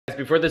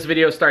Before this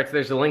video starts,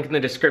 there's a link in the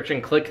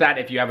description. Click that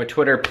if you have a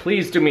Twitter.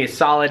 Please do me a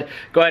solid.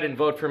 Go ahead and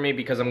vote for me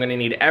because I'm gonna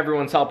need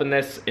everyone's help in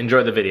this.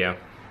 Enjoy the video.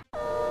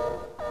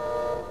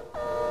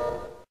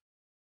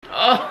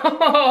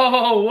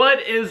 Oh,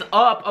 what is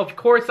up? Of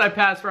course I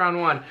passed round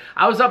one.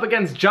 I was up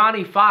against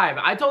Johnny 5.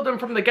 I told him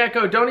from the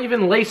get-go, don't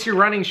even lace your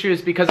running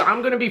shoes because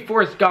I'm gonna be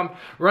Forrest Gump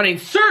running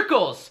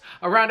circles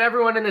around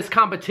everyone in this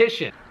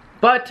competition.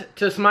 But,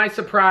 to my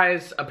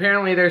surprise,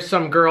 apparently there's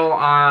some girl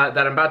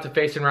that I'm about to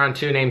face in round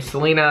 2 named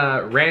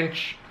Selena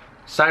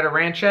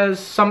Ranchez?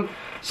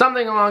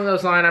 Something along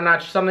those lines. I'm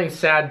not sure. Something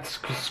sad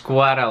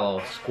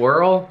squirrel?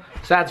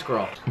 Sad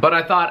squirrel. But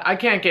I thought, I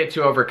can't get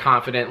too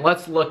overconfident.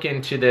 Let's look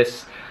into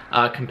this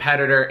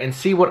competitor and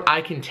see what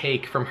I can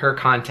take from her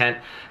content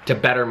to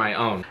better my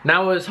own.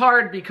 Now, it was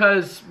hard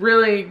because,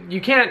 really,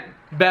 you can't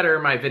better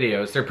my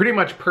videos. They're pretty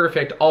much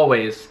perfect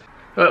always.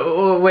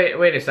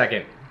 Wait a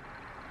second.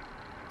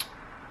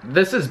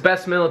 This is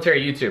best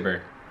military YouTuber.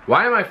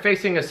 Why am I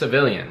facing a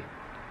civilian?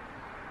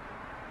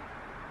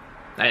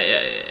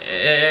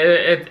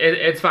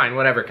 It's fine,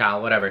 whatever,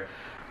 Kyle, whatever.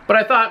 But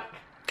I thought,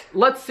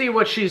 let's see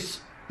what she's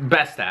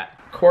best at.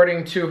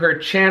 According to her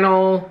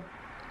channel,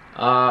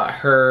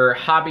 her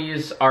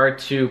hobbies are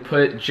to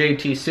put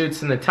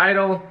JTSUITS in the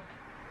title,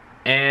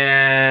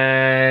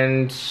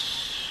 and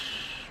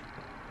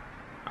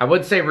I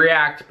would say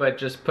react, but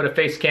just put a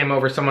face cam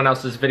over someone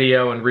else's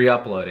video and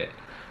re-upload it.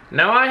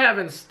 Now, I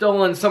haven't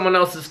stolen someone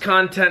else's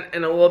content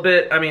in a little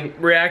bit. I mean,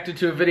 reacted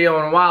to a video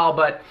in a while,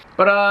 but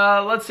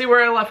let's see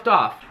where I left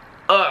off.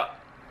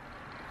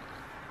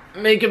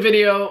 Make a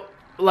video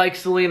like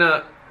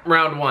Selena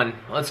round 1.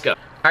 Let's go.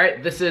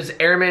 Alright, this is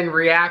Airman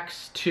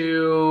reacts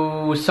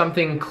to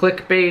something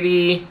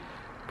clickbaity,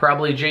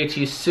 probably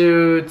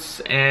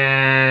JTSUITS,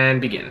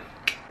 and begin.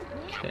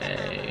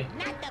 Okay.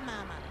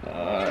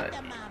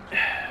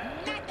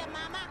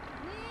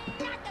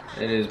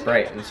 It is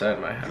bright inside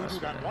my house. Do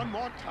that one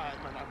more time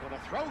and I'm gonna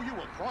throw you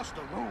across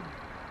the room.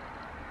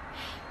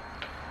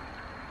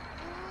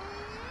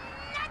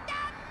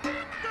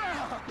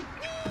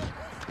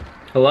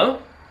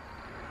 Hello?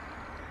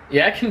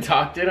 Yeah, I can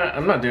talk, dude.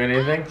 I'm not doing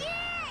anything.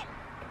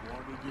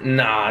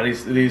 Nah,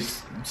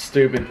 these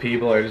stupid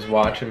people are just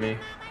watching me.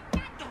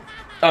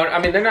 Oh, I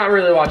mean, they're not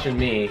really watching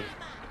me.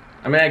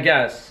 I mean, I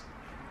guess.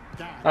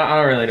 I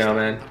don't really know,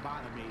 man.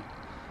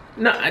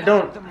 No, I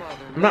don't.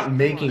 I'm not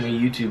making a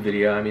YouTube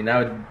video. I mean, that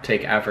would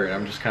take effort.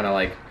 I'm just kind of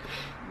like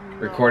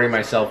recording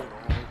myself.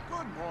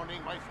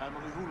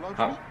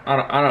 I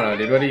don't know,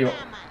 dude. What do you?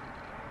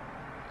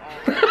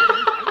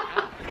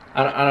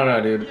 I don't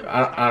know, dude.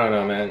 I don't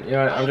know, man. You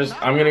know what?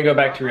 I'm gonna go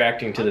back to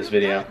reacting to this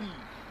video.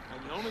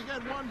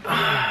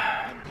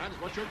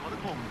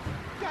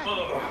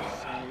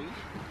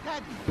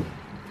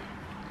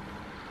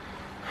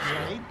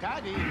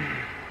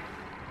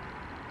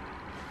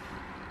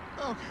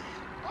 Okay.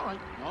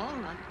 All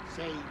right.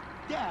 Say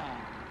Dad.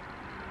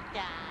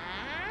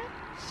 Dad.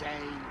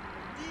 Say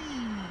D.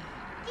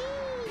 D.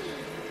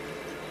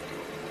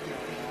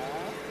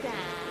 Dad.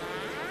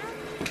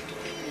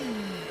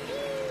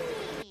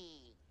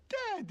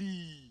 Dad.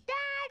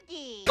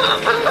 Daddy.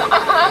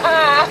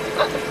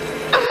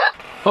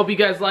 Hope you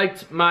guys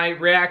liked my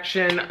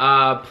reaction.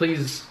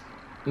 Please,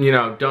 you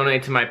know,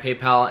 donate to my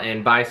PayPal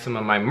and buy some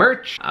of my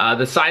merch.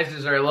 The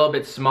sizes are a little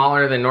bit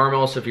smaller than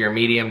normal, so if you're a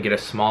medium, get a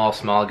small,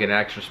 get an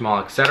extra small,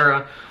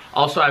 etc.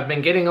 Also, I've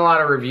been getting a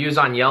lot of reviews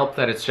on Yelp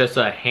that it's just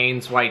a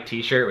Hanes white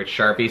t-shirt with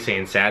Sharpie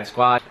saying Sad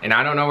Squad. And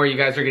I don't know where you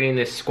guys are getting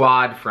this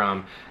squad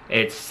from.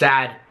 It's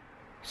Sad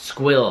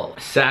Squill.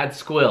 Sad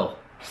Squill.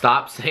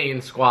 Stop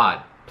saying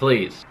squad,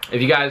 please.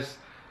 If you guys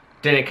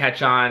didn't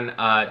catch on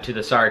to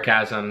the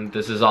sarcasm,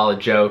 this is all a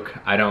joke.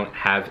 I don't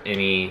have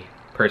any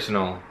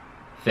personal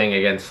thing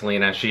against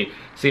Selena. She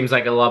seems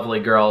like a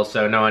lovely girl,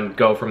 so no one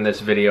go from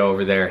this video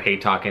over there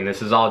hate talking.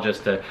 This is all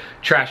just a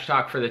trash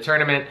talk for the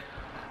tournament.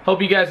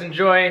 Hope you guys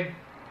enjoy.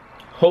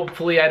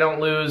 Hopefully I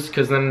don't lose,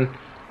 because then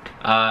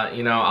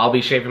you know, I'll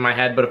be shaving my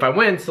head. But if I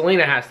win,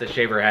 Selena has to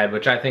shave her head,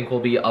 which I think will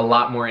be a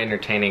lot more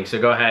entertaining. So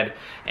go ahead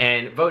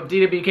and vote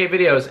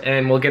DwkVideos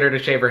and we'll get her to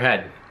shave her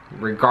head,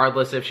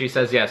 regardless if she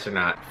says yes or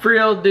not. For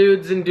real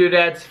dudes and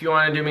dudettes, if you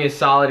want to do me a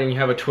solid and you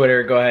have a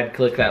Twitter, go ahead,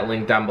 click that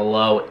link down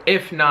below.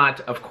 If not,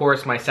 of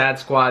course, my Sad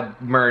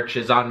Squad merch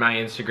is on my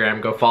Instagram.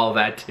 Go follow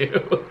that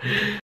too.